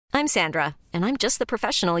I'm Sandra, and I'm just the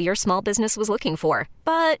professional your small business was looking for.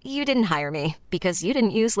 But you didn't hire me because you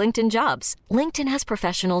didn't use LinkedIn Jobs. LinkedIn has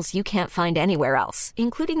professionals you can't find anywhere else,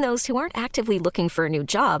 including those who aren't actively looking for a new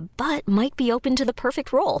job, but might be open to the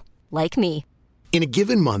perfect role, like me. In a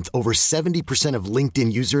given month, over 70% of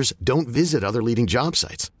LinkedIn users don't visit other leading job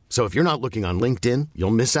sites. So if you're not looking on LinkedIn,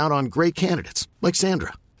 you'll miss out on great candidates like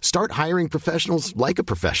Sandra. Start hiring professionals like a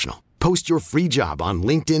professional. Post your free job on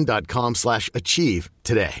linkedin.com/achieve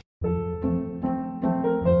today.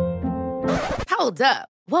 Hold up.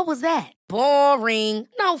 What was that? Boring.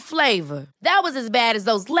 No flavor. That was as bad as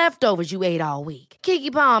those leftovers you ate all week.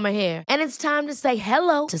 Keke Palmer here. And it's time to say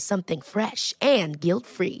hello to something fresh and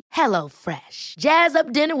guilt-free. Hello Fresh. Jazz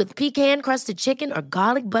up dinner with pecan-crusted chicken or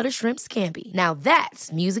garlic butter shrimp scampi. Now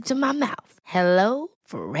that's music to my mouth. Hello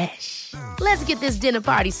Fresh. Let's get this dinner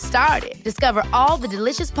party started. Discover all the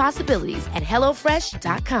delicious possibilities at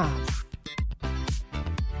hellofresh.com.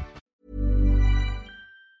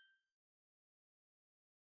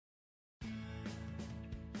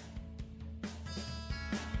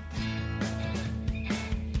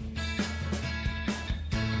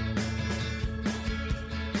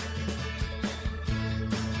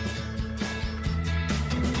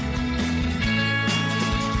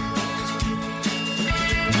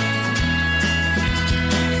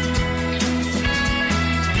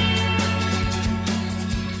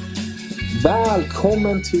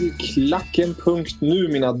 Välkommen till Klacken.nu,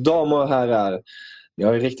 mina damer och herrar.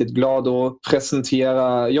 Jag är riktigt glad att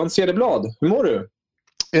presentera John Cederblad. Hur mår du?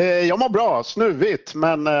 Jag mår bra, snuvigt,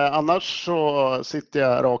 men annars så sitter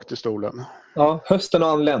jag rakt i stolen. Ja, hösten har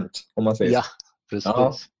anlänt, om man säger så. Ja,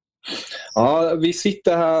 precis. Ja, vi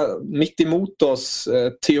sitter här mitt emot oss,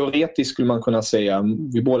 teoretiskt skulle man kunna säga.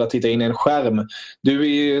 Vi båda tittar in i en skärm. Du är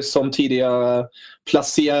ju som tidigare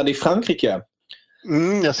placerad i Frankrike.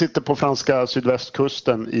 Jag sitter på franska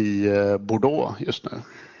sydvästkusten i Bordeaux just nu.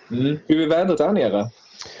 Hur är vädret där nere?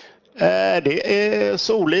 Det är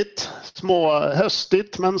soligt,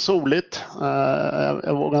 höstigt men soligt.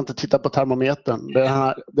 Jag vågar inte titta på termometern. Det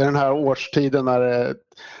är den här årstiden när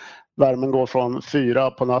värmen går från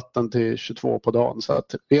 4 på natten till 22 på dagen. Så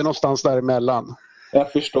att det är någonstans däremellan.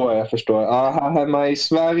 Jag förstår. Ja, här hemma i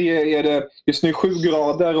Sverige är det just nu 7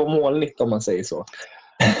 grader och molnigt, om man säger så.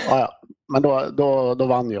 Ja. Men då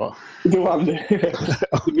vann jag. Då vann du.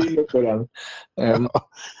 Du vinner på den.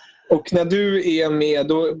 Och när du är med,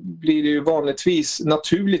 då blir det ju vanligtvis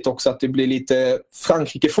naturligt också att det blir lite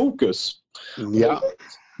Frankrike-fokus. Ja.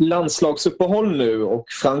 Landslagsuppehåll nu, och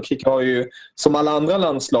Frankrike har ju som alla andra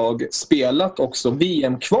landslag spelat också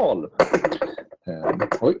VM-kval.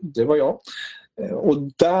 Oj, det var jag. Och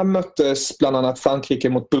där möttes bland annat Frankrike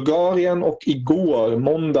mot Bulgarien, och igår,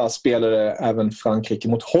 måndag, spelade även Frankrike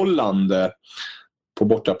mot Holland på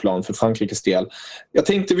bortaplan för Frankrikes del. Jag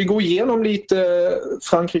tänkte vi går igenom lite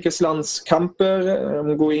Frankrikes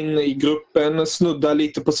landskamper, gå in i gruppen, snudda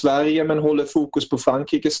lite på Sverige men håller fokus på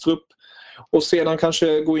Frankrikes trupp, och sedan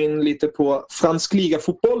kanske gå in lite på fransk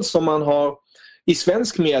ligafotboll som man har i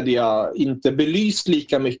svensk media inte belyst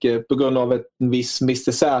lika mycket på grund av en viss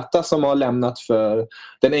Mr. Z som har lämnat för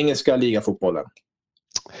den engelska ligafotbollen.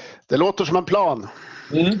 Det låter som en plan.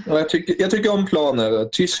 Och jag tycker om planer.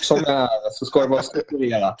 Tysk som är så ska det vara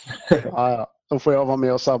strukturerat. Ja. Då får jag vara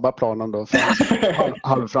med och sabba planen då.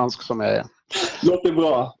 Halvfransk som jag är. Låter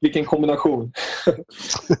bra. Vilken kombination.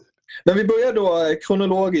 När vi börjar då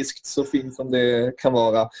kronologiskt så fint som det kan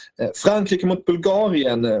vara. Frankrike mot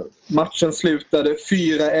Bulgarien. Matchen slutade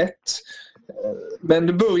 4-1. Men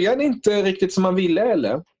det började inte riktigt som man ville,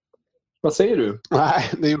 eller? Vad säger du?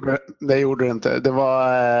 Nej, det gjorde det inte. Det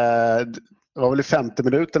var väl i 50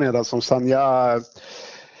 minuter redan som Sanja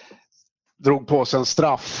drog på sig en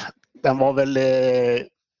straff. Den var väl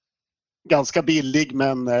ganska billig,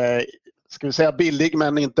 men ska vi säga billig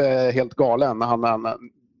men inte helt galen. Han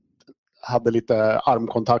hade lite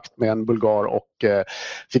armkontakt med en bulgar och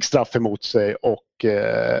fick straff emot sig, och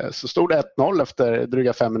så stod det 1-0 efter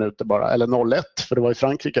dryga 5 minuter bara, eller 0-1 för det var i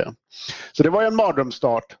Frankrike. Så det var ju en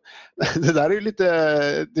mardrömsstart. Det där är ju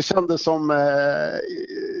lite, det kändes som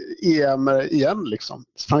EM igen liksom.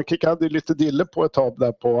 Frankrike hade ju lite dille på ett tag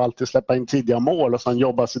där på att alltid släppa in tidiga mål och sen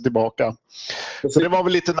jobba sig tillbaka. Så det var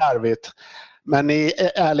väl lite nervigt. Men i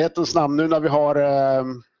ärlighetens namn, nu när vi har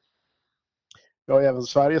även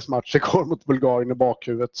Sveriges match igår mot Bulgarien i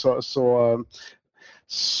bakhuvudet,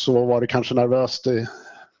 så var det kanske nervöst i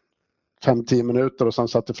 5-10 minuter och sen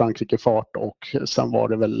satte Frankrike fart, och sen var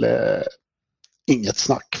det väl inget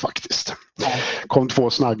snack faktiskt. Kom 2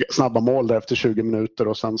 snabba mål där efter 20 minuter,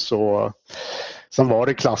 och sen var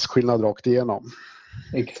det klasskillnad rakt igenom.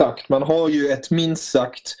 Exakt, man har ju ett minst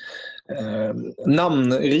sagt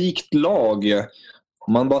namnrikt lag.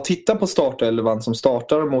 Om man bara tittar på startelvan som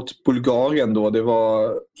startar mot Bulgarien då, det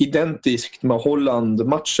var identiskt med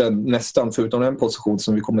Holland-matchen nästan, förutom en position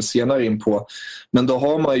som vi kommer senare in på. Men då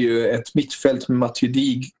har man ju ett mittfält med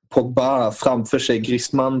Matuidi, Pogba framför sig,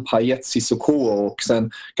 Griezmann, Payet, Sissoko och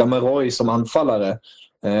sen Gameroy som anfallare.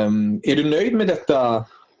 Är du nöjd med detta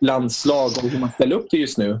landslag och hur man ställer upp det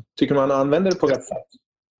just nu? Tycker man använder det på rätt sätt?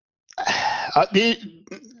 Ja,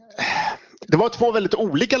 det var 2 väldigt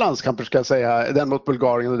olika landskamper ska jag säga. Den mot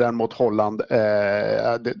Bulgarien och den mot Holland.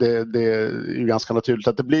 Det är ju ganska naturligt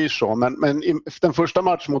att det blir så. Men i den första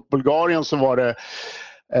matchen mot Bulgarien så var det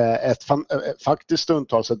faktiskt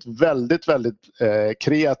stundtals ett väldigt, väldigt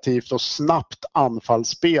kreativt och snabbt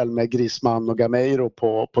anfallsspel med Griezmann och Gameiro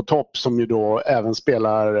på topp, som ju då även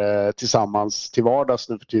spelar tillsammans till vardags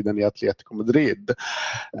nu för tiden i Atletico Madrid.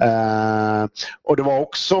 Och det var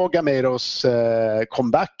också Gameiros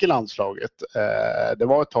comeback i landslaget. Det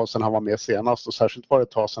var ett tag sedan han var med senast, och särskilt var det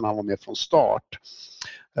ett tag sedan han var med från start.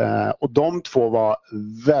 Och de 2 var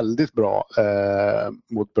väldigt bra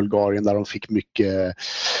mot Bulgarien, där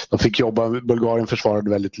de fick jobba. Bulgarien försvarade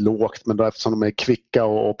väldigt lågt, men då, eftersom de är kvicka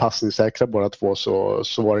och passningssäkra båda 2, så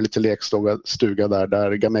var det lite lekstuga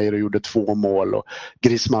där Gameiro gjorde 2 mål och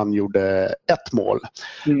Griezmann gjorde 1 mål.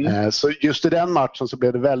 Så just i den matchen så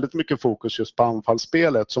blev det väldigt mycket fokus just på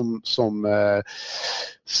anfallsspelet som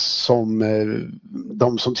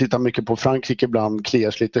de som tittar mycket på Frankrike ibland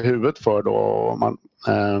kliar lite i huvudet för då.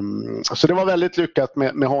 Så det var väldigt lyckat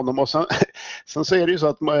med honom. Och sen så är det ju så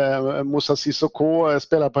att Moussa Sissoko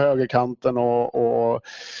spelar på högerkanten och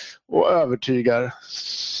övertygar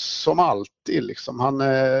som alltid. Liksom.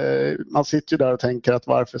 Man sitter ju där och tänker att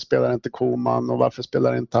varför spelar inte Koman och varför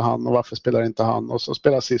spelar inte han och varför spelar inte han, och så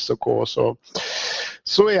spelar Sissoko och så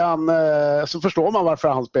förstår man varför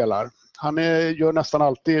han spelar. Han gör nästan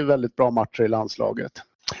alltid väldigt bra matcher i landslaget.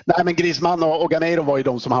 Nej, men Griezmann och Gameiro var ju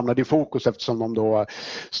de som hamnade i fokus, eftersom de då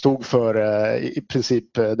stod för i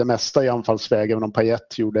princip det mesta i anfallsvägen, även om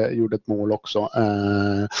Payet gjorde ett mål också.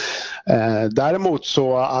 Däremot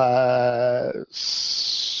så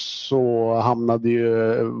hamnade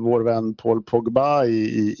ju vår vän Paul Pogba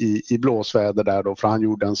i blåsväder där då, för han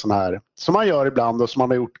gjorde en sån här som man gör ibland och som man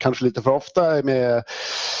har gjort kanske lite för ofta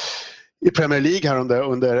i Premier League här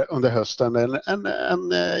under hösten,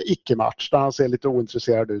 en icke-match där han ser lite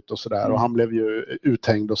ointresserad ut och sådär, och han blev ju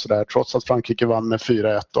uthängd och sådär, trots att Frankrike vann med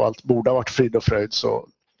 4-1 och allt borde ha varit frid och fröjd, så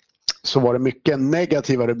var det mycket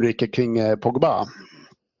negativa rubriker kring Pogba.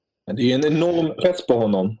 Det är ju en enorm press på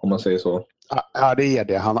honom, om man säger så. Ja, det är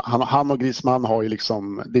det. Han och Griezmann har ju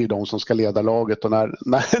liksom, det är ju de som ska leda laget, och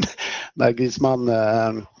när Griezmann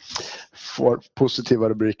får positiva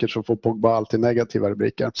rubriker så får Pogba alltid negativa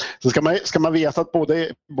rubriker. Så ska man veta att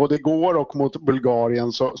både igår och mot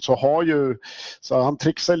Bulgarien så han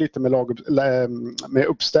trixar lite med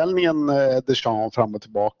uppställningen Deschamps fram och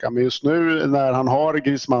tillbaka. Men just nu när han har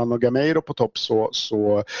Griezmann och Gameiro på topp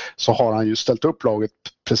så har han ju ställt upp laget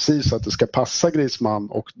precis att det ska passa Griezmann,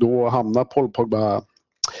 och då hamnar Paul Pogba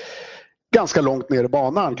ganska långt ner i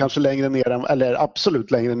banan, kanske längre ner eller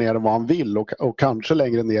absolut längre ner än vad han vill, och kanske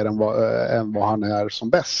längre ner än vad han är som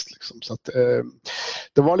bäst. Liksom. Så att,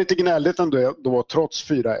 det var lite gnälligt ändå då, trots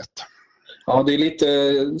 4-1. Ja, det är lite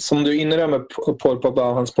som du är inne där med Paul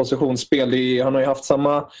Pogba, hans positionsspel. Han har ju haft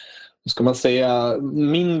samma, ska man säga,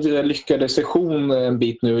 mindre lyckade session en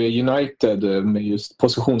bit nu i United med just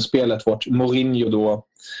positionsspelet, vart Mourinho då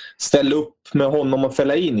ställa upp med honom och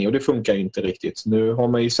fälla in i, och det funkar inte riktigt. Nu har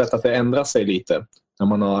man ju sett att det ändrar sig lite när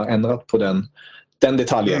man har ändrat på den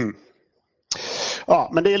detaljen. Ja,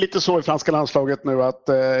 men det är lite så i franska landslaget nu att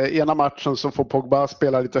ena matchen så får Pogba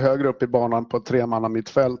spela lite högre upp i banan på ett 3-manna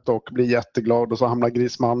mittfält och blir jätteglad, och så hamnar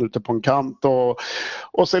Griezmann ute på en kant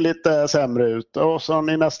och ser lite sämre ut. Och sen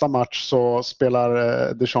i nästa match så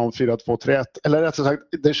spelar Deschamps 4-2-3-1. Eller rättare sagt,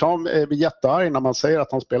 Deschamps är jättearg när man säger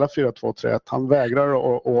att han spelar 4-2-3-1. Han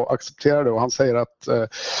vägrar att acceptera det, och han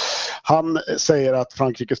säger att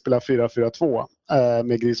Frankrike spelar 4-4-2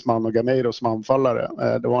 med Griezmann och Gameiro som anfallare.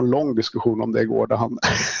 Det var en lång diskussion om det igår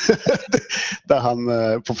där han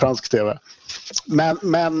på fransk tv.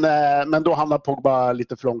 Men då hamnar Pogba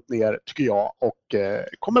lite för långt ner, tycker jag, och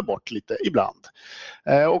kommer bort lite ibland.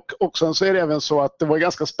 Och sen så är det även så att det var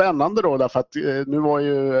ganska spännande då, därför att nu var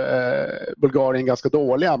ju Bulgarien ganska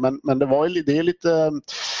dåliga, men det är lite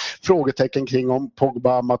frågetecken kring om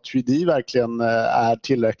Pogba Matuidi verkligen är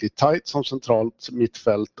tillräckligt tajt som centralt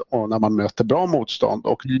mittfält och när man möter bra motstånd,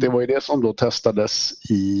 och det var ju det som då testades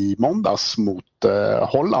i måndags mot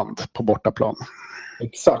Holland på bortaplan.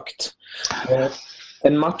 Exakt.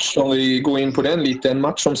 En match, om vi går in på den lite, en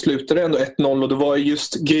match som slutade ändå 1-0 och det var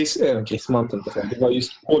just det var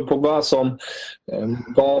just Paul Pogba som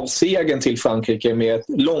gav segern till Frankrike med ett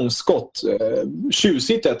långskott.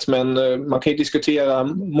 Tjusigt, men man kan ju diskutera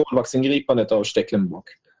målvaktsingripandet av Stecklenburg.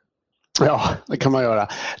 Ja, det kan man göra.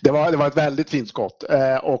 Det var ett väldigt fint skott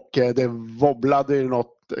och det wobblade ju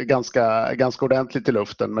något ganska ordentligt i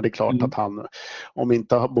luften, men det är klart att han, om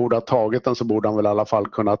inte borde ha tagit den, så borde han väl i alla fall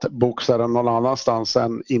kunnat boxa den någon annanstans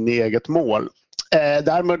än in i eget mål.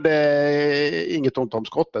 Därmed inget ont om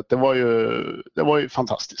skottet. Det var ju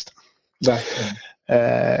fantastiskt.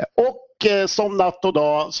 Och som natt och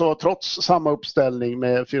dag, så trots samma uppställning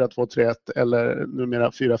med 4-2-3-1 eller numera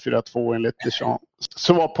 4-4-2 enligt Deschamps,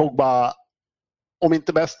 så var Pogba, om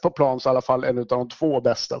inte bäst på plan, så i alla fall en av de två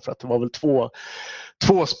bästa, för att det var väl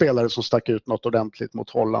två spelare som stack ut något ordentligt mot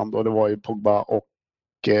Holland, och det var ju Pogba och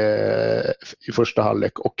i första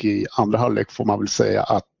halvlek, och i andra halvlek får man väl säga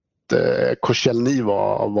att Koscielny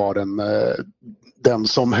var den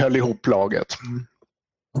som höll ihop laget.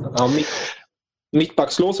 Ja,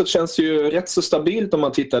 mittbackslåset känns ju rätt så stabilt om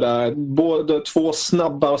man tittar där. Både två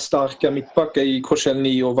snabba och starka mittbackar i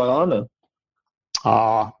Koscielny och Varane.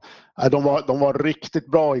 Ja, de var riktigt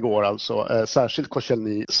bra igår alltså. Särskilt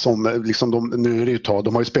Koscielny, som liksom nu är det ju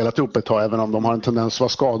de har ju spelat ihop ett tag, även om de har en tendens att vara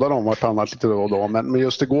skadade om vartannat lite då och då. Men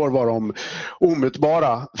just igår var de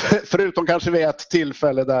omutbara. Förutom kanske vid ett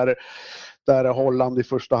tillfälle där Holland i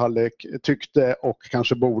första halvlek tyckte och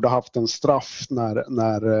kanske borde haft en straff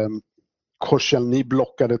när Koscielny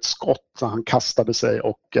blockade ett skott. Han kastade sig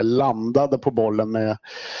och landade på bollen med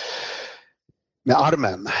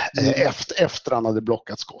armen efter han hade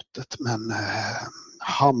blockat skottet. Men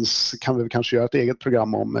hans kan vi kanske göra ett eget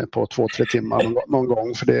program om på 2-3 timmar någon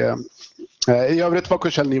gång. För det, i övrigt var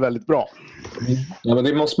Koscielny väldigt bra. Ja, men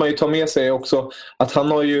det måste man ju ta med sig också, att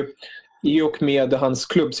han har ju, i och med hans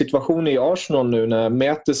klubbsituation i Arsenal nu när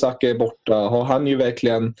Mertesacker är borta, har han ju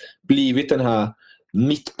verkligen blivit den här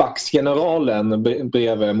mittbacksgeneralen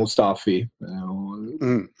bredvid Mustafi.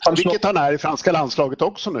 Vilket han är i franska landslaget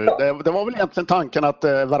också nu. Det var väl egentligen tanken att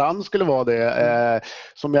Varane skulle vara det,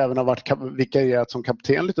 som även har varit vikarierat som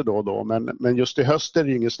kapten lite då och då. Men just i höst är det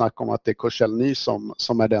ju inget snack om att det är Koscielny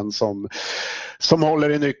som är den som håller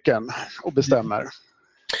i nyckeln och bestämmer.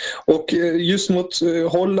 Och just mot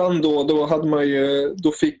Holland då hade man ju,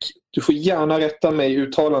 du får gärna rätta mig i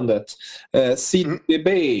uttalandet, CDB,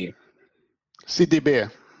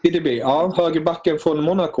 ja, högerbacken från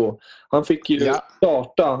Monaco. Han fick ju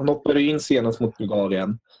starta, han hoppade in senast mot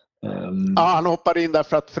Bulgarien. Ja, han hoppade in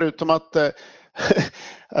därför att förutom att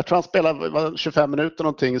jag tror han spelade 25 minuter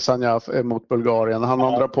någonting mot Bulgarien. Han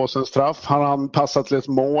andra på sin straff, han passat till ett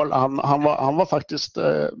mål, han var faktiskt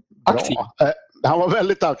bra. Han var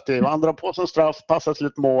väldigt aktiv. Han drar på sin straff, passar till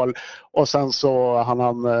ett mål och sen så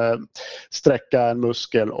han sträcka en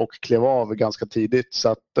muskel och klev av ganska tidigt. Så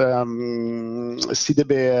att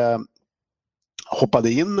CDB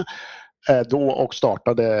hoppade in då och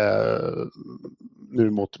startade nu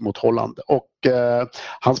mot Holland. Och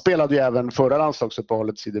han spelade ju även förra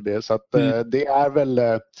landslagsuppehållet, CDB. Så att det är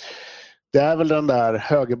väl den där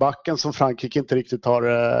högerbacken som Frankrike inte riktigt har.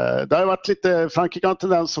 Det har varit lite, Frankrike har en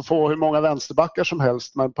tendens att få hur många vänsterbackar som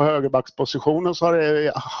helst, men på högerbackspositionen så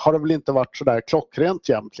har det väl inte varit så där klockrent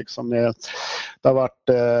jämt. Liksom. Det har varit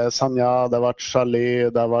Sagna, det har varit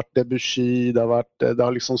Chalet, det har varit Debuchy, det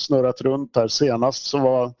har liksom snurrat runt här. Senast så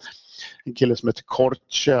var en kille som heter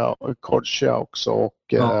Korcia också. Och,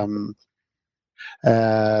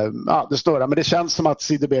 det snurrar, men det känns som att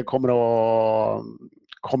CDB kommer att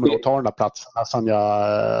ta den här platsen när Sagna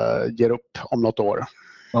ger upp om något år.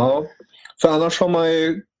 Ja, för annars har man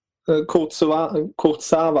ju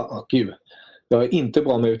Kurzawa. Gud, jag är inte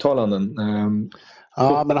bra med uttalanden.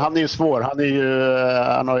 Ja, men han är ju svår. Han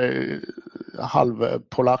har ju halv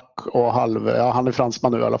polack och han är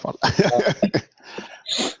fransman nu i alla fall.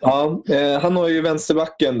 Ja, han har ju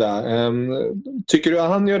vänsterbacken där. Tycker du att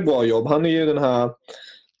han gör ett bra jobb? Han är ju den här,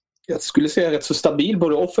 jag skulle säga, rätt så stabil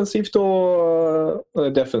både offensivt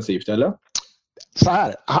och defensivt, eller? Så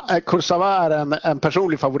här, Kurzawa är en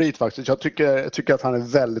personlig favorit faktiskt. Jag tycker att han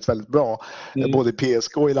är väldigt, väldigt bra. Både i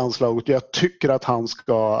PSG och i landslaget. Jag tycker att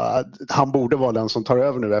han borde vara den som tar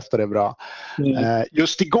över nu efter Evra.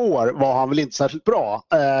 Just igår var han väl inte särskilt bra.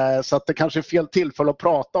 Så att det kanske är fel tillfälle att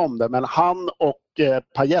prata om det. Men han och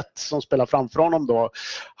Payet som spelar framför honom då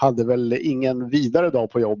hade väl ingen vidare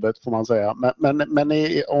dag på jobbet, får man säga. Men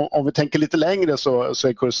om vi tänker lite längre så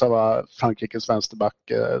är Kurzawa Frankrikes vänsterback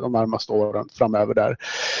de närmaste åren framöver där.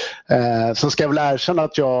 Sen ska jag väl erkänna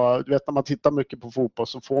att du vet, när man tittar mycket på fotboll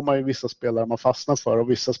så får man ju vissa spelare man fastnar för och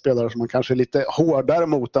vissa spelare som man kanske är lite hårdare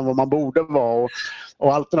mot än vad man borde vara.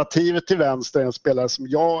 Och alternativet till vänster är en spelare som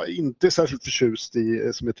jag inte är särskilt förtjust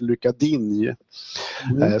i, som heter Luka Digne,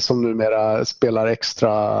 som numera spelar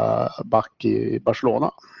extra back i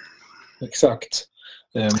Barcelona. Exakt.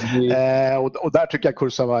 Och där tycker jag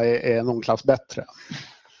Kurzawa är någon klass bättre.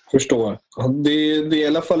 Förstår. Det är i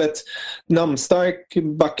alla fall ett namnstark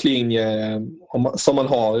backlinje som man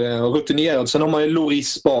har, rutinerad. Sen har man ju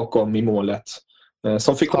Loris bakom i målet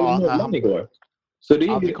som fick hålla nollan igår. Så det är,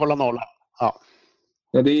 han fick hålla nollan. Ja.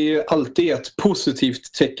 Det är ju alltid ett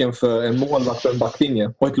positivt tecken för en målvakt och en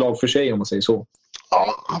backlinje och ett lag för sig, om man säger så.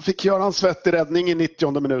 Ja, han fick göra en svettig räddning i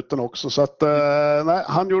 90:e minuten också, så att nej,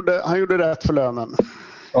 han gjorde rätt för lönen.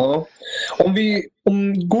 Ja. Om vi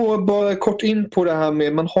går bara kort in på det här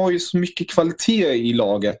med, man har ju så mycket kvalitet i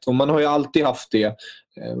laget och man har ju alltid haft det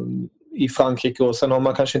i Frankrike, och sen har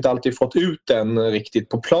man kanske inte alltid fått ut den riktigt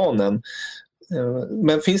på planen.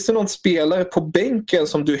 Men finns det någon spelare på bänken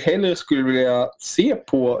som du hellre skulle vilja se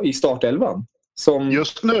på i startelvan?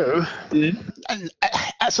 Just nu?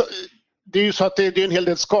 Alltså, det är ju så att det är en hel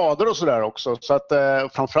del skador och sådär också, så att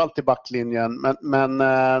framförallt i backlinjen, men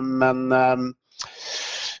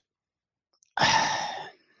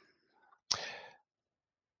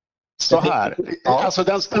så här. Alltså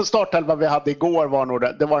den startelva vi hade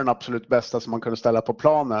igår det var den absolut bästa som man kunde ställa på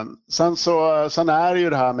planen. Sen är det ju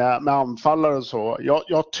det här med anfallare och så.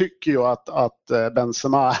 Jag tycker ju att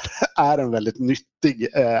Benzema är en väldigt nyttig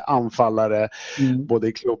anfallare, både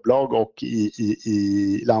i klubblag och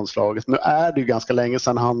i landslaget. Nu är det ju ganska länge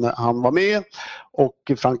sedan han var med,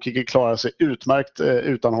 och Frankrike klarade sig utmärkt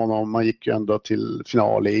utan honom. Man gick ju ändå till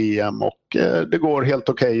final i EM, och det går helt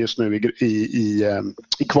okej just nu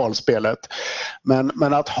i kvalspelet.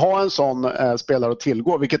 Men att ha en sån spelare att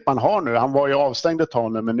tillgå, vilket man har nu. Han var ju avstängd ett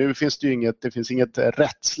tag nu, men nu finns det finns inget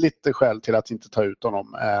rättsligt skäl till att inte ta ut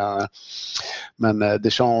honom. Men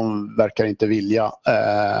Deschamps verkar inte vilja.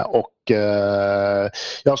 Och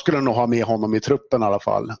jag skulle nog ha med honom i truppen i alla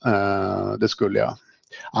fall. Det skulle jag.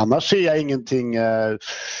 Annars ser jag ingenting.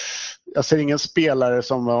 Jag ser ingen spelare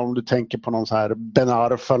som, om du tänker på någon så här Ben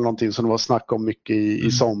Arfa eller någonting som det var snack om mycket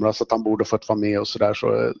i somras, att han borde fått vara med och sådär.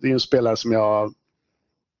 Så det är en spelare som jag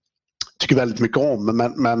tycker väldigt mycket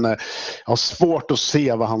om, men jag har svårt att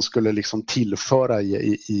se vad han skulle liksom tillföra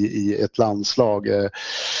i ett landslag, i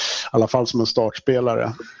alla fall som en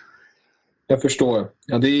startspelare. Jag förstår.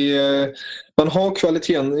 Ja, man har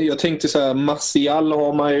kvaliteten. Jag tänkte så här, Martial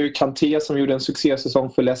har man ju, Kanté som gjorde en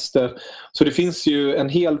succésäsong för Leicester. Så det finns ju en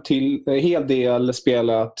hel del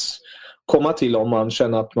spelare att komma till om man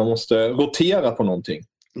känner att man måste rotera på någonting.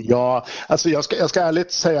 Ja, alltså jag ska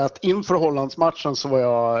ärligt säga att inför Hollandsmatchen så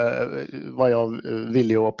var jag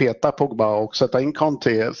villig att peta Pogba och sätta in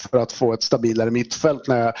Kanté för att få ett stabilare mittfält.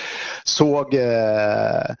 När jag såg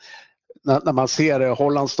när man ser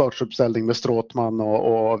Hollands startuppställning med Strootman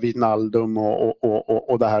och Wijnaldum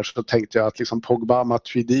och det här, så tänkte jag att liksom Pogba,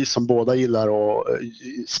 Matuidi, som båda gillar att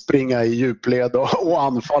springa i djupled och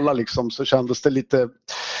anfalla liksom, så kändes det lite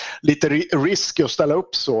risk att ställa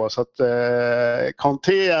upp så att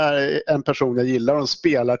Kanté är en person jag gillar, en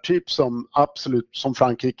spelartyp som absolut, som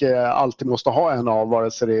Frankrike alltid måste ha en av,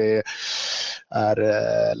 vare sig det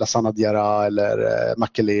är Lassana Diarra eller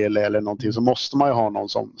Makelele eller någonting, så måste man ju ha någon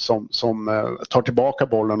som tar tillbaka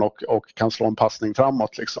bollen och kan slå en passning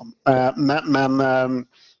framåt liksom. Men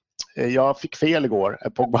jag fick fel igår.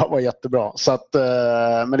 Pogba var jättebra. Så att,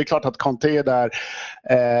 men det är klart att Kanté är där.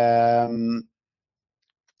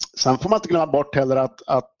 Sen får man inte glömma bort heller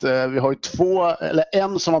att vi har ju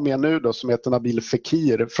en som var med nu då, som heter Nabil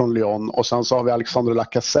Fekir från Lyon, och sen så har vi Alexandre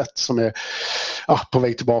Lacazette som är på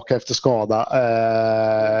väg tillbaka efter skada,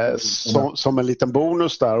 som en liten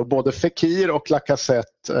bonus där. Och både Fekir och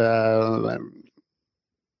Lacazette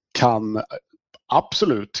kan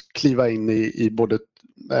absolut kliva in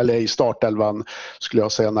i startelvan, skulle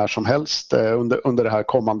jag säga, när som helst under det här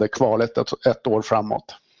kommande kvalet ett år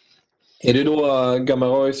framåt. Är det då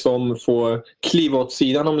Gamaroy som får kliva åt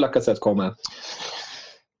sidan om Lacazette kommer?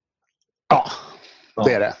 Ja,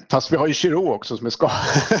 det är det. Fast vi har ju Giroud också som är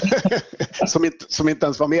som inte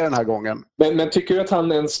ens var med den här gången. Men tycker du att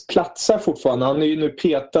han ens platsar fortfarande? Han är ju nu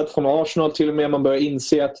petad från Arsenal, till och med man börjar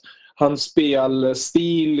inse att hans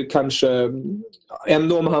spelstil kanske,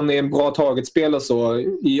 ändå om han är en bra targetspelare, så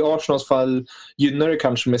i Arsenals fall gynnar det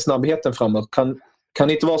kanske med snabbheten framåt. Kan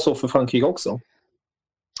det inte vara så för Frankrike också?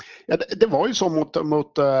 Ja, det var ju så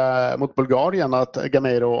mot Bulgarien att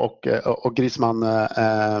Gameiro och Griezmann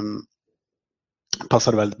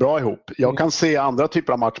passade väldigt bra ihop. Jag kan se andra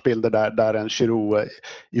typer av matchbilder där en Giroud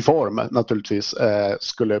i form naturligtvis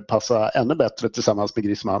skulle passa ännu bättre tillsammans med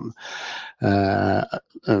Griezmann.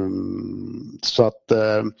 Så att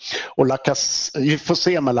och vi får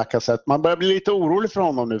se med Lacazette. Man börjar bli lite orolig för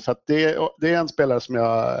honom nu, för att det är en spelare som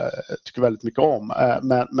jag tycker väldigt mycket om.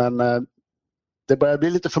 Men det börjar bli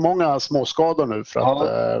lite för många småskador nu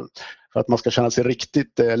för att man ska känna sig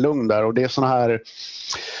riktigt lugn där. Och det är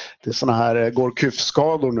såna här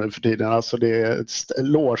gårkufskador nu för tiden. Alltså det är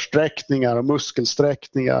lårsträckningar och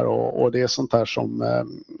muskelsträckningar och det är sånt här som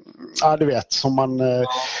du vet, som man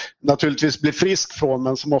naturligtvis blir frisk från,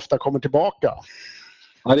 men som ofta kommer tillbaka.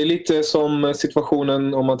 Ja, det är lite som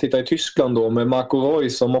situationen om man tittar i Tyskland då med Marco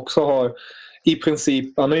Reus, som också har i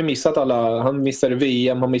princip, han har ju missat han missade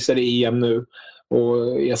VM, han missade EM nu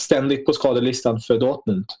och är ständigt på skadelistan för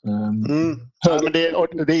Dortmund. Ja, men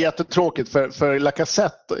det är jättetråkigt för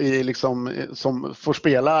Lacazette som får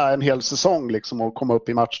spela en hel säsong liksom, och komma upp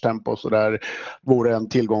i matchtempo, så där vore en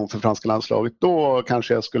tillgång för franska landslaget. Då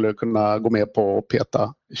kanske jag skulle kunna gå med på att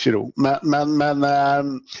peta Giroud. Men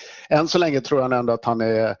än så länge tror jag ändå att han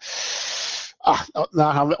är...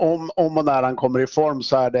 om och när han kommer i form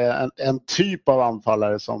så är det en typ av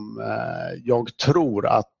anfallare som jag tror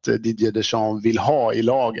att Didier Deschamps vill ha i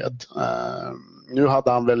laget. Nu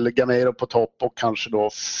hade han väl Gameiro på topp och kanske då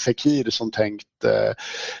Fekir som tänkt,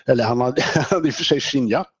 eller han hade i och för sig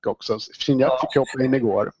Gignac också. Gignac fick hoppa in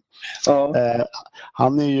igår. Ja.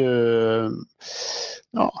 Han är ju...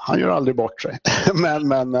 Ja, han gör aldrig bort sig.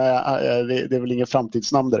 men det är väl ingen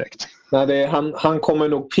framtidsnamn direkt. Nej, han kommer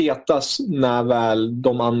nog petas när väl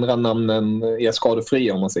de andra namnen är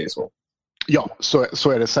skadefria, om man säger så. Ja,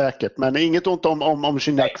 så är det säkert. Men inget ont om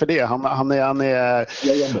Gignac för det.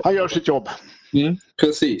 Han gör sitt jobb.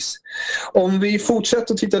 Precis. Om vi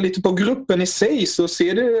fortsätter titta lite på gruppen i sig, så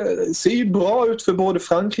ser ju bra ut för både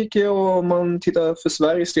Frankrike och om man tittar för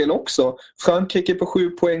Sveriges del också. Frankrike på 7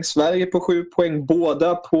 poäng, Sverige på 7 poäng,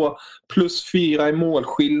 båda på +4 i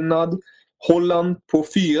målskillnad. Holland på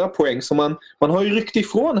 4 poäng, så man har ju ryckt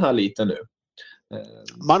ifrån här lite nu.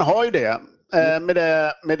 Man har ju det.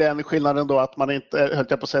 Med den skillnaden då att man inte, höll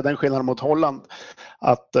jag på att säga, den skillnaden mot Holland,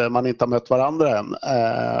 att man inte har mött varandra än.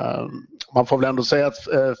 Man får väl ändå säga att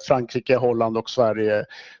Frankrike, Holland och Sverige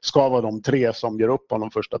ska vara de 3 som gör upp om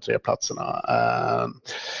de första 3 platserna.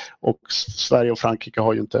 Och Sverige och Frankrike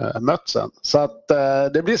har ju inte mötts än. Så att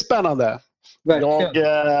det blir spännande. Verkligen.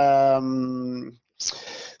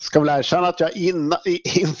 Jag ska väl erkänna att jag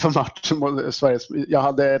inför matchen mot Sverige, jag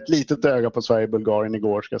hade ett litet öga på Sverige-Bulgarien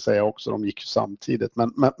igår, ska jag säga också, de gick ju samtidigt.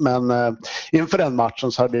 Men inför den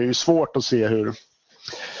matchen så hade det ju svårt att se hur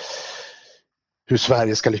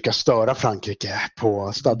Sverige ska lyckas störa Frankrike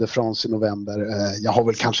på Stade de France i november. Jag har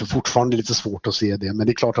väl kanske fortfarande lite svårt att se det, men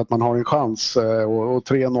det är klart att man har en chans. Och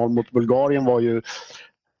 3-0 mot Bulgarien var ju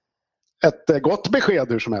ett gott besked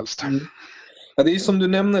hur som helst. Ja, det är som du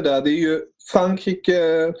nämner där, det är ju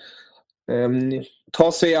Frankrike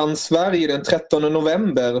tar sig an Sverige den 13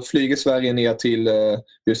 november, flyger Sverige ner till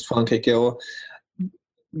just Frankrike, och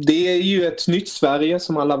det är ju ett nytt Sverige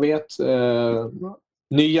som alla vet.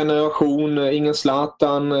 Ny generation, ingen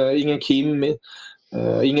Zlatan, ingen Kim,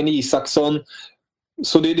 ingen Isaksson.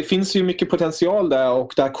 Så det finns ju mycket potential där,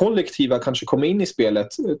 och där kollektiva kanske kommer in i spelet.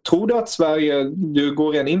 Tror du att Sverige, du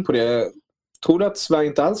går redan in på det, tror du att Sverige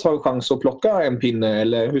inte alls har en chans att plocka en pinne,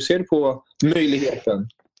 eller hur ser du på möjligheten?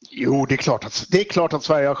 Jo, det är klart att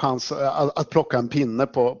Sverige har chans att plocka en pinne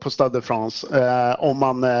på Stade de France.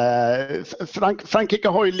 Frankrike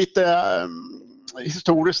har ju lite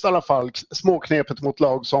historiskt i alla fall småknepet mot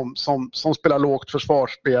lag som spelar lågt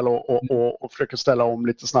försvarsspel och försöker ställa om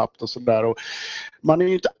lite snabbt och sådär. Man är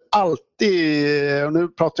ju inte alltid, och nu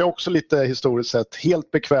pratar jag också lite historiskt sett,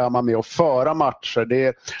 helt bekväma med att föra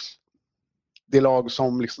matcher. Det lag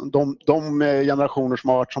som liksom, de generationer som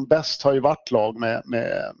har varit som bäst har ju varit lag med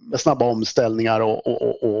snabba omställningar och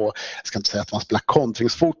jag ska inte säga att man spelar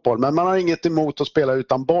kontringsfotboll, men man har inget emot att spela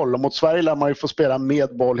utan boll, och mot Sverige lär man ju få spela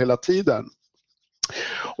med boll hela tiden.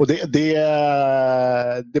 Och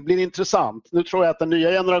det blir intressant. Nu tror jag att den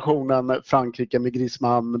nya generationen, Frankrike med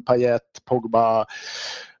Griezmann, Payet, Pogba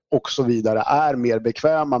och så vidare, är mer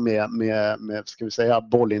bekväma med ska vi säga,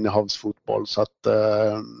 bollinnehavsfotboll. Så att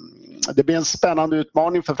det blir en spännande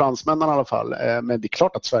utmaning för fransmännen i alla fall. Men det är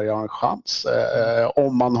klart att Sverige har en chans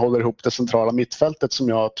om man håller ihop det centrala mittfältet, som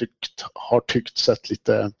jag har tyckt sett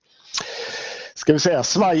lite, ska vi säga,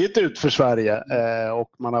 svajigt ut för Sverige, och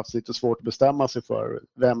man har haft lite svårt att bestämma sig för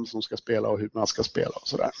vem som ska spela och hur man ska spela och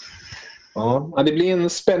sådär. Ja, det blir en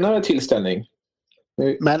spännande tillställning.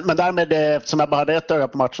 Men därmed, som jag bara hade ett öga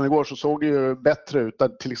på matchen igår, så såg det ju bättre ut.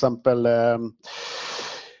 Till exempel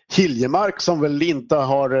Hiljemark, som väl inte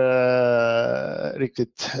har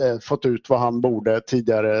riktigt fått ut vad han borde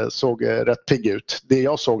tidigare, såg rätt pigg ut. Det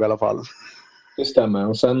jag såg i alla fall. Det stämmer.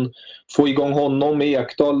 Och sen få igång honom med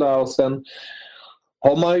Ekdal där, och sen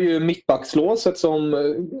har man ju mittbackslåset som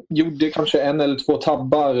gjorde kanske 1 eller 2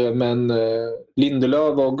 tabbar, men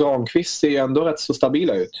Lindelöf och Granqvist ser ju ändå rätt så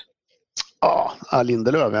stabila ut. Ja,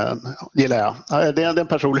 Lindelöf gillar jag. Det är en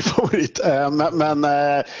personlig favorit. Men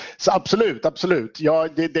så absolut. Ja,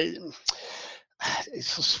 det är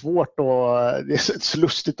så svårt, och det är så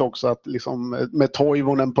lustigt också att liksom, med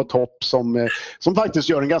Toivonen på topp som faktiskt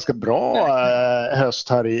gör en ganska bra höst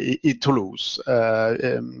här i Toulouse.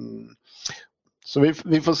 Så vi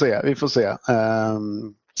får se.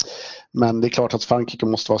 Men det är klart att Frankrike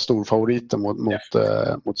måste vara stor favoriter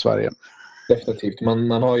mot Sverige. Definitivt.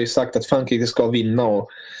 Man har ju sagt att Frankrike ska vinna, och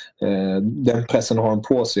den pressen har de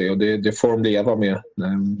på sig, och det får de leva med.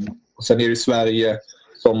 Och sen är det Sverige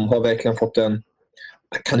som har verkligen fått en,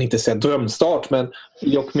 jag kan inte säga drömstart, men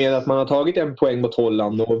i och med att man har tagit 1 poäng mot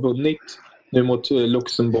Holland och vunnit nu mot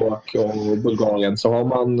Luxemburg och Bulgarien, så har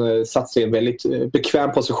man satt sig i en väldigt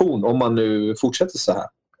bekväm position om man nu fortsätter så här.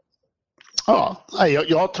 Ja,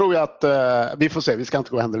 jag tror ju att vi får se, vi ska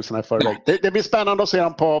inte gå händelserna i förväg. Det blir spännande att se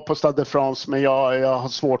dem på Stade de France, men jag har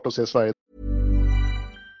svårt att se Sverige.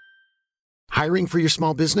 Hiring for your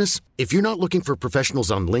small business? If you're not looking for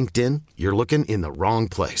professionals on LinkedIn, you're looking in the wrong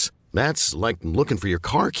place. That's like looking for your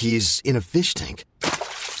car keys in a fish tank.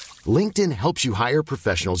 LinkedIn helps you hire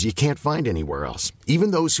professionals you can't find anywhere else,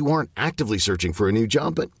 even those who aren't actively searching for a new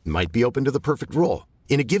job but might be open to the perfect role.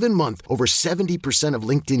 In a given month, over 70% of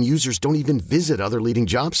LinkedIn users don't even visit other leading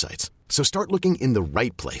job sites. So start looking in the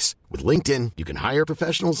right place. With LinkedIn, you can hire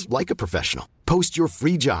professionals like a professional. Post your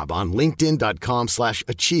free job on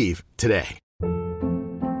linkedin.com/achieve today.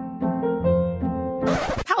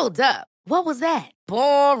 Hold up. What was that?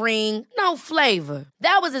 Boring. No flavor.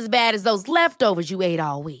 That was as bad as those leftovers you ate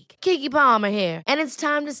all week. Keke Palmer here, and it's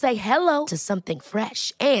time to say hello to something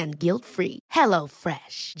fresh and guilt-free. Hello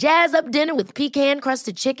Fresh. Jazz up dinner with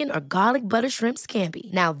pecan-crusted chicken or garlic butter shrimp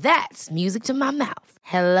scampi. Now that's music to my mouth.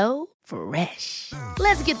 Hello Fresh.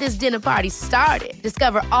 Let's get this dinner party started.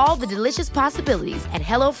 Discover all the delicious possibilities at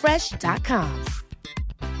hellofresh.com.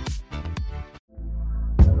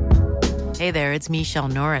 Hey there, it's Michelle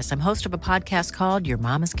Norris. I'm host of a podcast called Your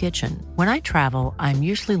Mama's Kitchen. When I travel,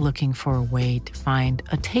 I'm usually looking for a way to find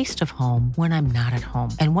a taste of home when I'm not at home.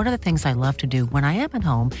 And one of the things I love to do when I am at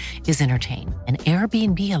home is entertain. And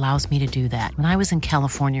Airbnb allows me to do that. When I was in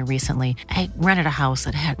California recently, I rented a house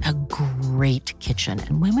that had a great kitchen.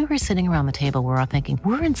 And when we were sitting around the table, we were all thinking,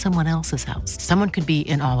 we're in someone else's house. Someone could be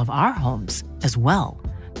in all of our homes as well.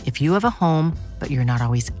 If you have a home, but you're not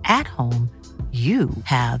always at home, you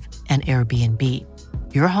have an Airbnb.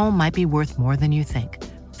 Your home might be worth more than you think.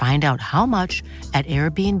 Find out how much at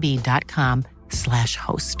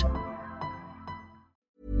airbnb.com/host.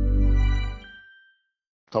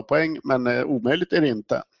 Ta poäng, men omöjligt är det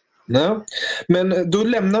inte. Nej, men då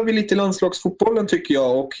lämnar vi lite landslagsfotbollen tycker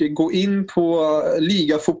jag, och går in på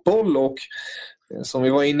ligafotboll. Och som vi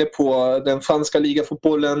var inne på, den franska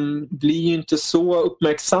ligafotbollen blir ju inte så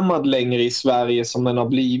uppmärksammad längre i Sverige som den har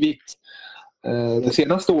blivit de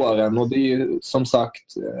senaste åren, och det är ju som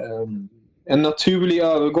sagt en naturlig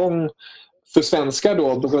övergång för svenskar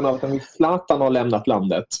då på grund av att Zlatan har lämnat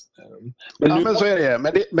landet. Men så är det.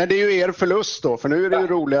 Men det är ju er förlust då, för nu är det ju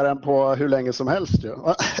roligare än på hur länge som helst ju.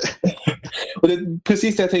 Och det är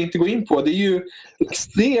precis det jag tänkte gå in på. Det är ju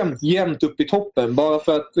extremt jämnt upp i toppen. Bara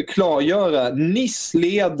för att klargöra, Nice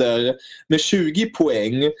leder med 20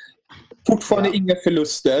 poäng. Fortfarande inga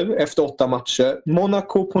förluster efter 8 matcher.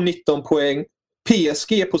 Monaco på 19 poäng.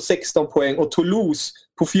 PSG på 16 poäng. Och Toulouse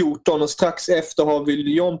på 14. Och strax efter har vi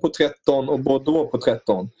Lyon på 13 och Bordeaux på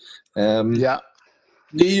 13.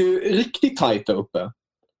 Det är ju riktigt tajt där uppe.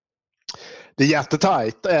 Det är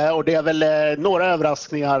jättetajt, och det är väl några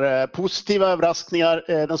överraskningar, positiva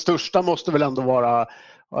överraskningar. Den största måste väl ändå vara,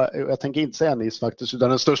 jag tänker inte säga Nice faktiskt, utan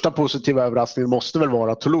den största positiva överraskningen måste väl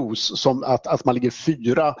vara Toulouse, som att man ligger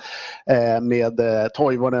 4 med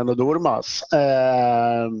Toivonen och Durmaz.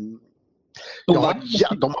 De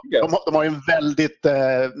har ju en väldigt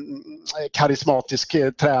karismatisk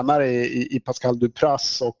tränare i Pascal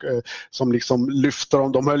Dupras, och som liksom lyfter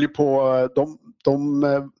dem. De höll ju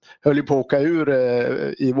på att åka ur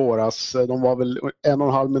i våras. De var väl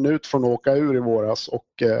 1,5 minut från att åka ur i våras,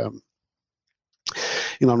 och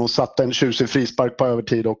innan de satte en tjusig frispark på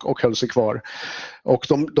övertid och höll sig kvar. Och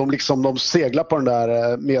de seglar på den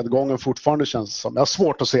där medgången fortfarande, känns det som. Jag har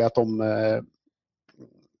svårt att se att de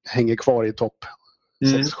hänger kvar i topp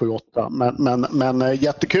 6, 7, 8. Men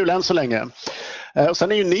jättekul än så länge. Och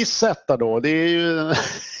sen är ju Nice etta då. Det är ju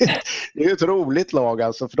det är ett roligt lag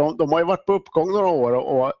alltså, för de har ju varit på uppgång några år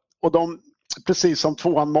och de, precis som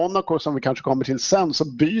tvåan Monaco som vi kanske kommer till sen, så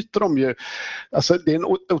byter de ju, alltså det är en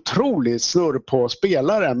otrolig snurr på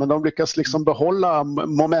spelare, men de lyckas liksom behålla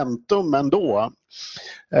momentum ändå.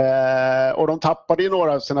 Och de tappade ju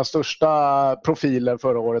några av sina största profiler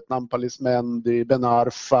förra året, Nampalys Mendy, Ben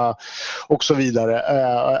Arfa och så vidare.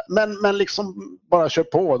 Men liksom bara kör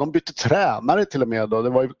på. De bytte tränare till och med då. Det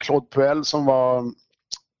var ju Claude Puel som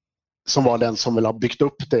var den som väl har byggt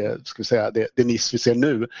upp det, ska vi säga, det Nice vi ser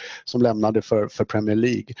nu, som lämnade för Premier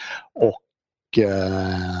League. Och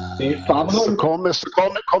så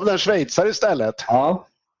kom den schweizare istället. Ja,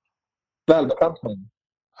 välbekant man.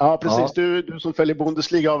 Ja, precis. Ja. Du som följer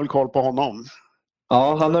Bundesliga har väl koll på honom?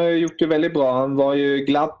 Ja, han har ju gjort det väldigt bra. Han var ju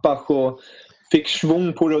Gladbach och fick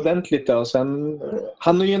svung på det ordentligt där. Och sen,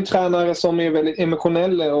 han är ju en tränare som är väldigt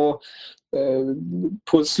emotionell och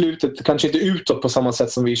på slutet kanske inte utåt på samma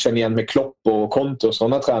sätt som vi känner igen med Klopp och Conte och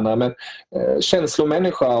sådana tränare, men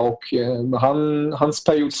känslomänniska, och hans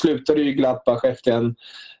period slutade ju i Gladbach efter en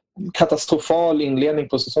katastrofal inledning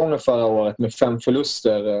på säsongen förra året med 5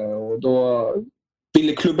 förluster, och då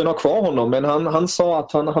ville klubben ha kvar honom, men han sa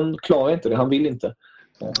att han klarar inte det, han vill inte.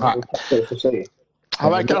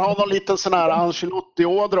 Han verkar ha någon liten sån här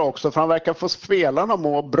Ancelotti-ådra också, för han verkar få spelarna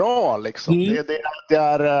må bra liksom.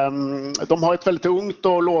 De har ett väldigt ungt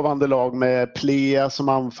och lovande lag med Plea som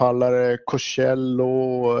anfallare,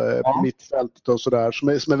 Cosello på mittfältet och sådär, som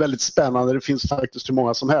är väldigt spännande. Det finns faktiskt hur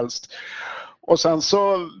många som helst. Och sen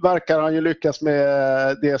så verkar han ju lyckas med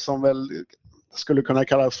det som väl skulle kunna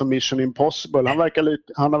kallas för Mission Impossible.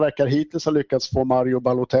 Han verkar hittills ha lyckats få Mario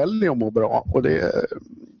Balotelli att må bra, och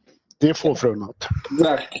det är få förunnat.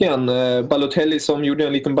 Verkligen. Balotelli som gjorde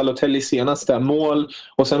en liten Balotelli senast där. Mål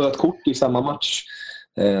och sen rött kort i samma match.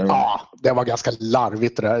 Ja, det var ganska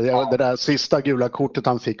larvigt det där. Ja. Det där sista gula kortet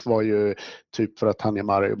han fick var ju typ för att han är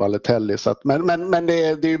Mario Balotelli. Så att, men det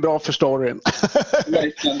är ju bra för storyn.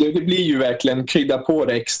 Det blir ju verkligen krydda på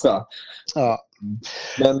det extra. Ja.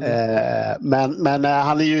 Men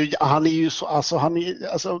han är ju så, alltså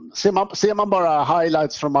ser man bara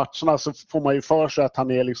highlights från matcherna så får man ju för sig att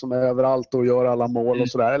han är liksom överallt och gör alla mål och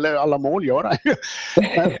sådär, eller alla mål gör han ju.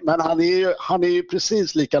 Men han är ju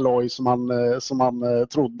precis lika loj som han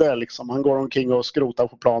trodde liksom. Han går omkring och skrotar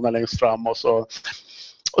på planen längst fram, och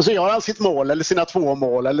så gör han sitt mål eller sina 2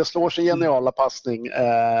 mål eller slår sin geniala passning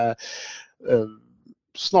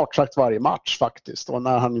snart sagt varje match faktiskt, och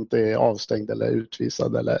när han inte är avstängd eller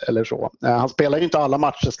utvisad eller så. Han spelar ju inte alla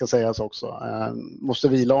matcher, ska sägas också. Måste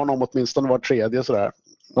vila honom åtminstone var tredje sådär.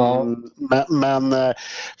 Ja. Men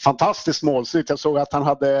fantastiskt målsnitt. Jag såg att han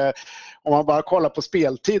hade, om man bara kollar på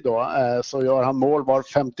speltid då, så gör han mål var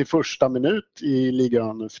 51:a minut i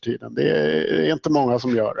ligan nu för tiden. Det är inte många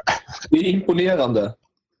som gör det. Det är imponerande.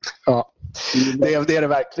 Ja, det är det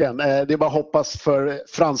verkligen. Det är bara att hoppas för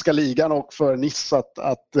franska ligan och för Nice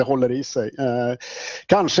att det håller i sig.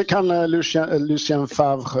 Kanske kan Lucien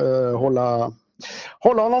Favre hålla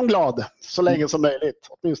honom glad så länge som möjligt.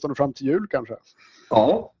 Åtminstone fram till jul kanske.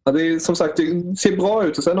 Ja, det är, som sagt, det ser bra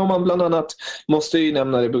ut. Och sen har man bland annat, måste ju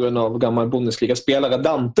nämna det på grund av gammal Bundesliga-spelare,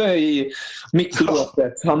 Dante i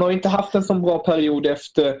mittfältet. Han har inte haft en så bra period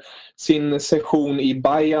efter sin session i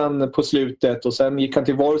Bayern på slutet, och sen gick han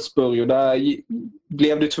till Wolfsburg och där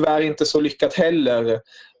blev det tyvärr inte så lyckat heller.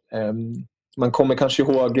 Man kommer kanske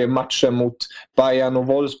ihåg matchen mot Bayern och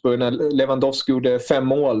Wolfsburg när Lewandowski gjorde 5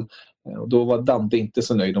 mål. Och då var Dante inte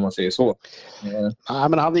så nöjd, om man säger så. Nej,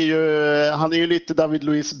 men han är ju lite David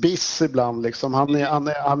Luiz Biss ibland liksom. Han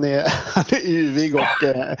är yvig och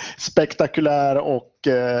spektakulär och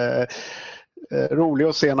rolig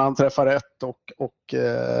att se när han träffar rätt, och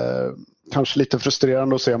kanske lite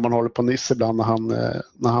frustrerande att se om man håller på Nice ibland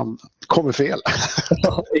när han kommer fel.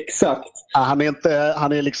 Ja, exakt. Han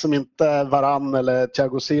är liksom inte Varane eller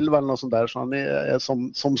Thiago Silva eller något sånt där, så han är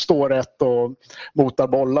som står rätt och motar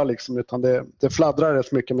bollar liksom, utan det fladdrar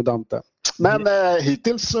rätt mycket med Dante. Men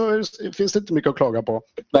hittills så finns det inte mycket att klaga på.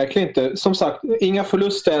 Verkligen inte. Som sagt, inga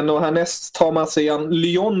förluster än, och härnäst tar man sig an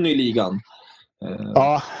Lyon i ligan.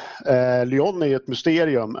 Ja, Lyon är ju ett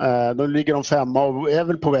mysterium. De ligger de 5 och är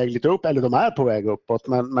väl på väg lite upp, eller de är på väg uppåt,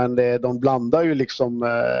 men de blandar ju liksom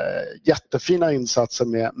jättefina insatser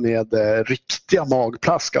med riktiga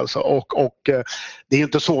magplask alltså. Och det är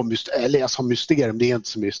inte så som mysterium, det är inte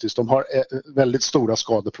så mystiskt. De har väldigt stora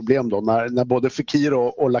skadeproblem då. När både Fekir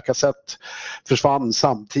och Lacazette försvann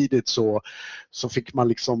samtidigt så fick man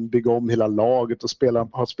liksom bygga om hela laget och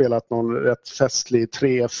har spelat någon rätt festlig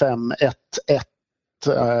 3-5-1-1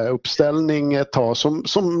 uppställning ett tag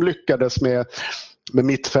som lyckades med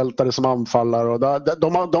mittfältare som anfallare. Och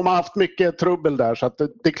de har haft mycket trubbel där, så att det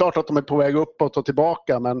är klart att de är på väg uppåt och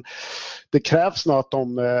tillbaka, men det krävs nog att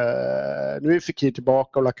nu är Fekir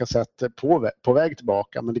tillbaka och Lacazette på väg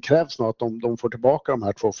tillbaka, men det krävs nog att de får tillbaka de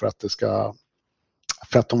här två för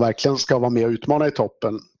att de verkligen ska vara med och utmana i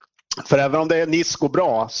toppen. För även om det är Nice går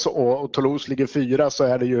bra och Toulouse ligger 4, så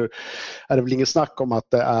är det väl ingen snack om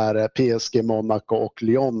att det är PSG, Monaco och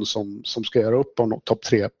Lyon som ska göra upp på topp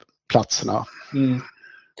 3-platserna. Mm.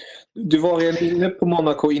 Du var redan inne på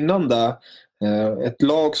Monaco innan där. Ett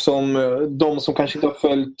lag som de som kanske inte har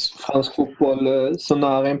följt fransk fotboll så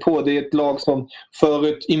nära in på. Det är ett lag som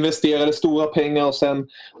förut investerade stora pengar och sen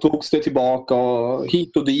togs det tillbaka och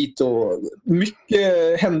hit och dit och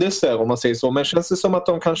mycket händelser om man säger så. Men känns det som att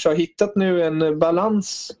de kanske har hittat nu en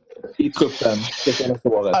balans i truppen det senaste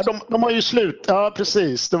året? Ja, de har ju slut. Ja,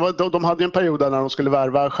 precis. De hade en period när de skulle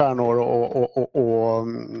värva stjärnor och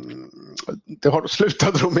det har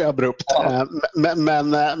slutade de med abrupt. Ja. Men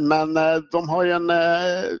de har ju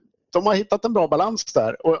de har hittat en bra balans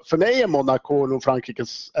där. Och för mig är Monaco nog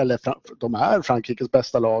de är Frankrikes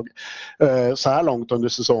bästa lag så här långt under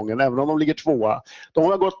säsongen, även om de ligger 2. De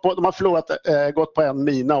har gått på en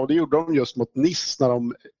mina, och det gjorde de just mot Nice när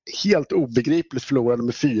de helt obegripligt förlorade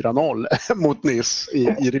med 4-0 mot Nice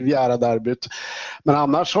i Riviera-derbyt. Men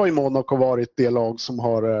annars har ju Monaco varit det lag som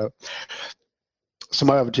har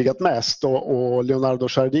övertygat mest, och Leonardo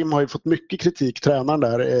Jardim har ju fått mycket kritik, tränaren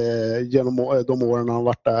där, genom de åren han har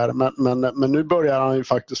varit där, men nu börjar han ju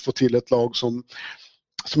faktiskt få till ett lag som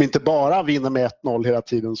inte bara vinner med 1-0 hela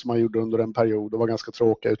tiden som han gjorde under en period och var ganska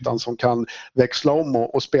tråkig, utan som kan växla om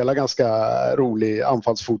och spela ganska rolig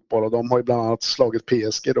anfallsfotboll, och de har ju bland annat slagit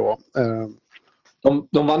PSG då.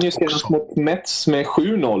 De vann ju senast mot Metz med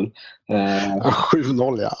 7-0.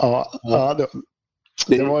 7-0, ja.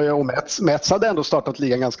 Det var ju, och Metz hade ändå startat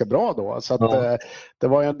ligan ganska bra då, så att, det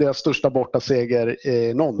var ju deras största bortaseger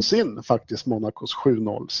någonsin faktiskt, Monacos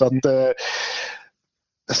 7-0. Så att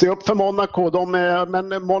se upp för Monaco.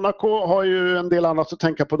 Men Monaco har ju en del annat att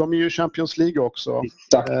tänka på. De är ju Champions League också.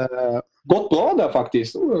 Gått bra där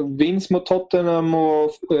faktiskt. Vinst mot Tottenham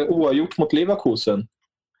och oavgjort mot Leverkusen.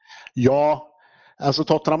 Ja, alltså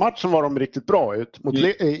Tottenham-matchen var de riktigt bra ut mot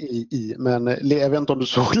men jag vet inte om du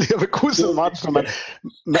såg Leverkusen-matchen,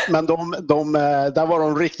 men där var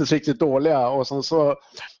de riktigt, riktigt dåliga, och sen så...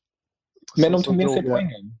 Men de tog med sig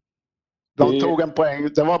poängen. De tog en poäng.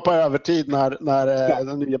 Det var på övertid när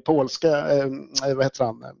den nya polska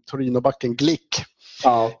Torino-backen Glick.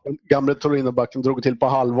 Ja. Den gamla Torino-backen drog till på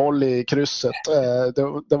halvvolley i krysset.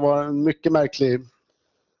 Det var en mycket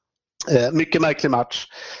märklig match.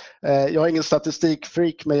 Jag har ingen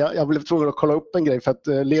statistikfreak, men jag blev tvungen att kolla upp en grej, för att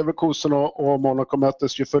Leverkusen och Monaco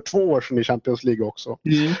möttes ju för 2 år sedan i Champions League också.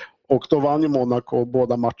 Mm. Och då vann ju Monaco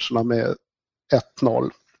båda matcherna med 1-0.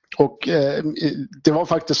 Och det var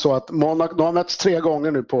faktiskt så att Monaco, de har mötts 3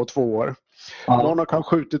 gånger nu på 2 år. Ja. Monaco har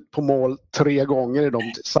skjutit på mål 3 gånger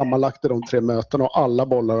sammanlagt i de 3 mötena, och alla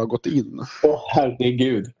bollar har gått in.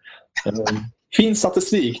 Herregud. Fin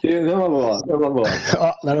statistik, det var bra. Ja,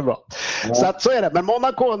 det är bra. Ja. Så är det. Men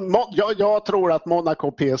Monaco, jag tror att Monaco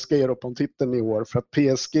och PSG är upp om titeln i år, för att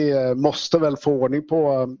PSG måste väl få ordning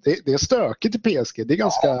på... Det är stökigt i PSG. Det är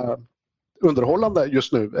ganska underhållande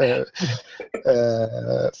just nu.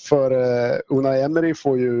 För Unai Emery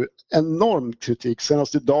får ju enorm kritik.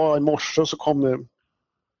 Senast idag i morse så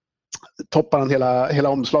toppar han hela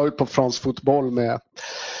omslaget på fransk fotboll med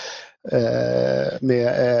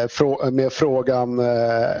frågan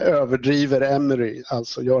överdriver Emery,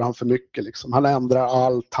 alltså gör han för mycket liksom. Han ändrar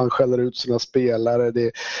allt, han skäller ut sina spelare,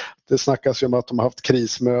 det snackas ju om att de har haft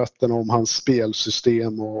krismöten om hans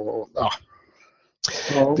spelsystem och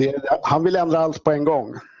han vill ändra allt på en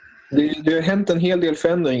gång. Det har hänt en hel del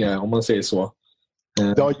förändringar, om man säger så.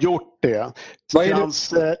 Det har gjort det. Vad är det?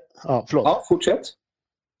 Förlåt. Ja, fortsätt.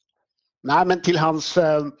 Nej, men till hans...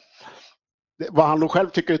 vad han nog själv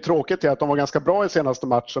tycker är tråkigt är att de var ganska bra i senaste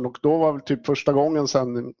matchen, och då var det typ första gången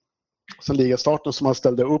sen ligastarten som han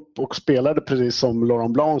ställde upp och spelade precis som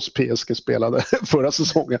Laurent Blancs PSG spelade förra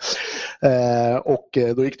säsongen. Och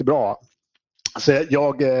då gick det bra. Så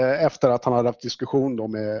jag, efter att han hade haft diskussion då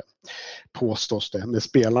påstås det, med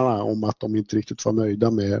spelarna om att de inte riktigt var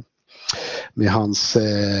nöjda med hans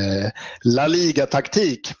La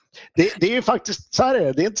Liga-taktik. Det är ju faktiskt så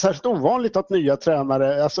här, det är inte särskilt ovanligt att nya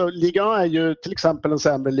tränare, alltså ligan är ju till exempel en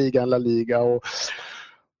sämre liga än La Liga, och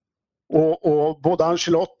både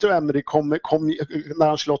Ancelotti och Emery när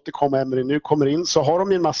Ancelotti kom och Emery nu kommer in, så har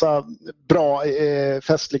de ju en massa bra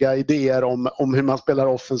festliga idéer om hur man spelar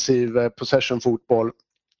offensiv possession-fotboll.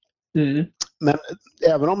 Mm. Men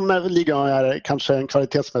även om ligan är kanske en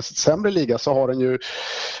kvalitetsmässigt sämre liga så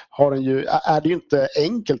är det ju inte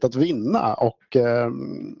enkelt att vinna. Och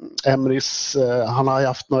Emrys, han har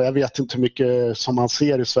haft jag vet inte hur mycket som man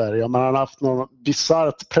ser i Sverige, men han har haft något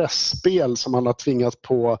bizarrt pressspel som han har tvingat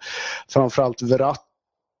på framförallt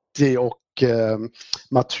Verratti och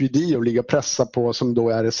Matuidi att ligga och pressa på, som då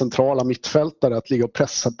är det centrala mittfältare, att ligga och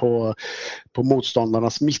pressa på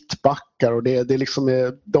motståndarnas mittbackar, och det är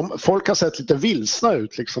liksom folk har sett lite vilsna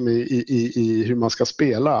ut liksom i hur man ska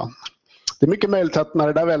spela. Det är mycket möjligt att när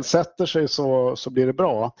det där väl sätter sig så blir det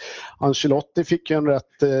bra. Ancelotti fick ju en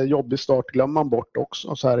rätt jobbig start, glömmer man bort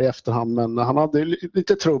också så här i efterhand, men han hade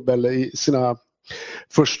lite trubbel i sina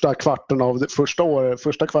första kvarten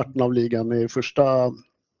av ligan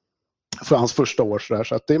för hans första år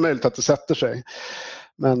så att det är möjligt att det sätter sig.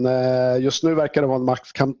 Men just nu verkar det vara en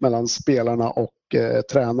maktkamp mellan spelarna och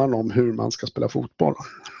tränaren om hur man ska spela fotboll.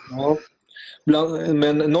 Ja.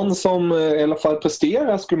 Men någon som i alla fall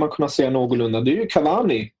presterar skulle man kunna säga någorlunda, det är ju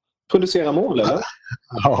Cavani. Producerar mål, eller?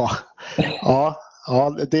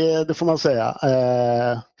 Ja, det får man säga.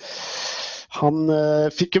 Han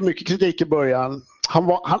fick ju mycket kritik i början.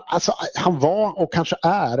 Han var och kanske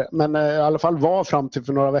är, men i alla fall var fram till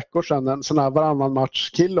för några veckor sedan en sån här varannan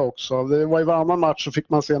match-kille också. Det var i varannan match så fick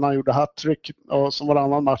man se när han gjorde hattrick, och som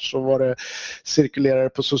varannan match så var det cirkulerade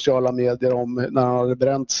på sociala medier om när han hade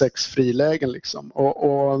bränt 6 frilägen liksom.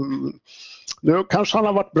 Och nu kanske han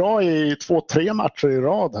har varit bra i 2-3 matcher i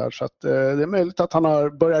rad här, så att det är möjligt att han har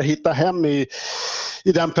börjat hitta hem i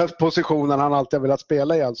den positionen han alltid har velat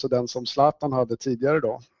spela i, alltså den som Zlatan hade tidigare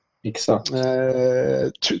då. Exakt.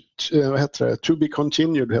 Vad heter det? To be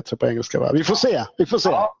continued heter det på engelska, va? Vi får se.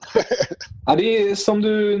 Ja, det är som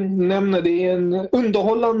du nämner, det är en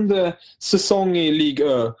underhållande säsong i Ligue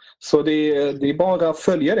Ö. Så det är bara att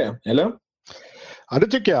följa det, eller? Ja, det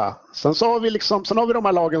tycker jag. Sen har vi de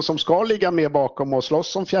här lagen som ska ligga med bakom och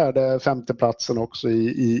slåss om 4:e-5:e platsen också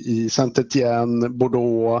i Saint-Étienne,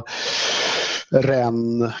 Bordeaux,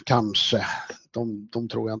 Rennes kanske. De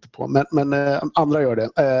tror jag inte på, men andra gör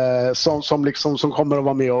det som kommer att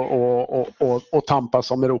vara med och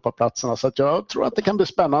tampas om Europaplatserna, så att jag tror att det kan bli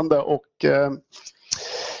spännande. Och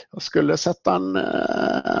jag skulle sätta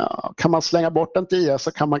kan man slänga bort en 10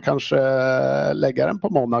 så kan man kanske lägga den på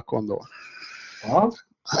Monaco ändå. Ja,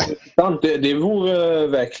 det vore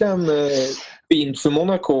verkligen fint för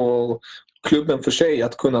Monaco och klubben för sig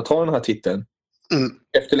att kunna ta den här titeln.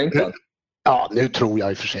 Efterlängtad. Ja, nu tror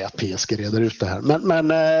jag i och för sig att PSG reder ut det här. Men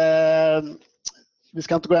vi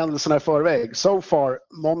ska inte gå händelserna i förväg. So far,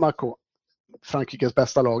 Monaco, Frankrikes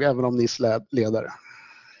bästa lag, även om Nice leder.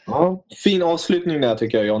 Ja, fin avslutning där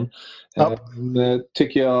tycker jag, John. Ja.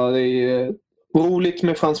 Tycker jag det är roligt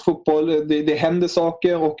med fransk fotboll. Det händer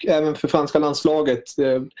saker, och även för franska landslaget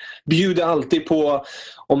bjuder alltid på,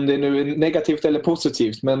 om det nu är negativt eller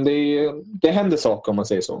positivt. Men det händer saker, om man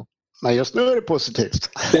säger så. Men just nu är det positivt.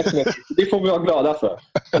 Det får vi vara glada för.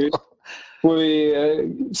 Får vi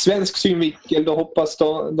svensk synvinkel, då hoppas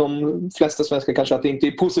de flesta svenskar kanske att det inte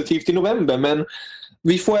är positivt i november. Men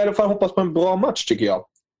vi får i alla fall hoppas på en bra match, tycker jag.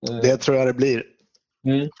 Det tror jag det blir.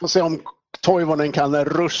 Får se om Toivonen kan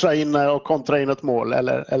ruscha in och kontra in ett mål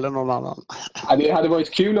eller någon annan. Ja, det hade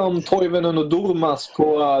varit kul om Toivonen och Durmaz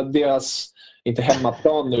på deras, inte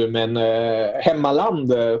hemmaplan nu, men hemmaland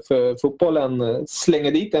för fotbollen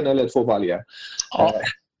slänger dit en eller 2 baljer. Ja,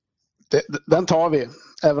 den tar vi.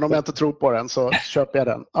 Även om jag inte tror på den så köper jag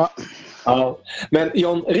den. Ja. Ja. Men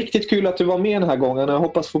John, riktigt kul att du var med den här gången. Jag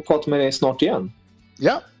hoppas få prata med dig snart igen.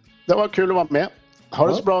 Ja, det var kul att vara med. Ha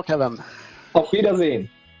det så bra, Kevin. Auf Wiedersehen.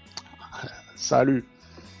 Salut.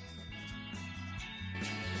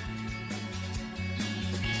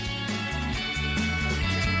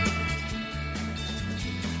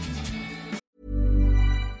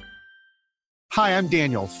 Hi, I'm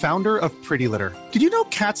Daniel, founder of Pretty Litter. Did you know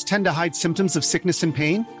cats tend to hide symptoms of sickness and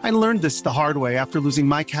pain? I learned this the hard way after losing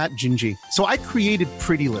my cat, Gingy. So I created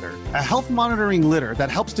Pretty Litter, a health monitoring litter that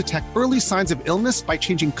helps detect early signs of illness by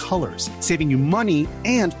changing colors, saving you money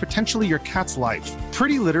and potentially your cat's life.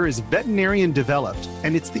 Pretty Litter is veterinarian developed,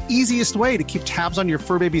 and it's the easiest way to keep tabs on your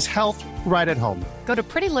fur baby's health right at home. Go to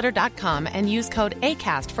prettylitter.com and use code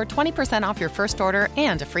ACAST for 20% off your first order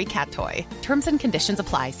and a free cat toy. Terms and conditions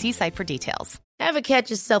apply. See site for details. Ever catch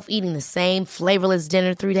yourself eating the same flavorless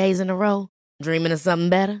dinner 3 days in a row? Dreaming of something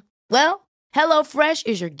better? Well, HelloFresh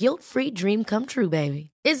is your guilt-free dream come true, baby.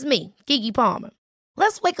 It's me, Keke Palmer.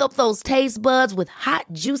 Let's wake up those taste buds with hot,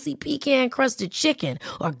 juicy pecan-crusted chicken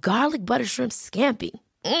or garlic butter shrimp scampi.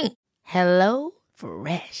 Hello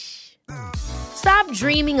Fresh. Stop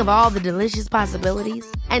dreaming of all the delicious possibilities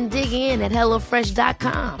and dig in at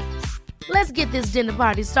HelloFresh.com. Let's get this dinner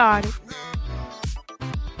party started.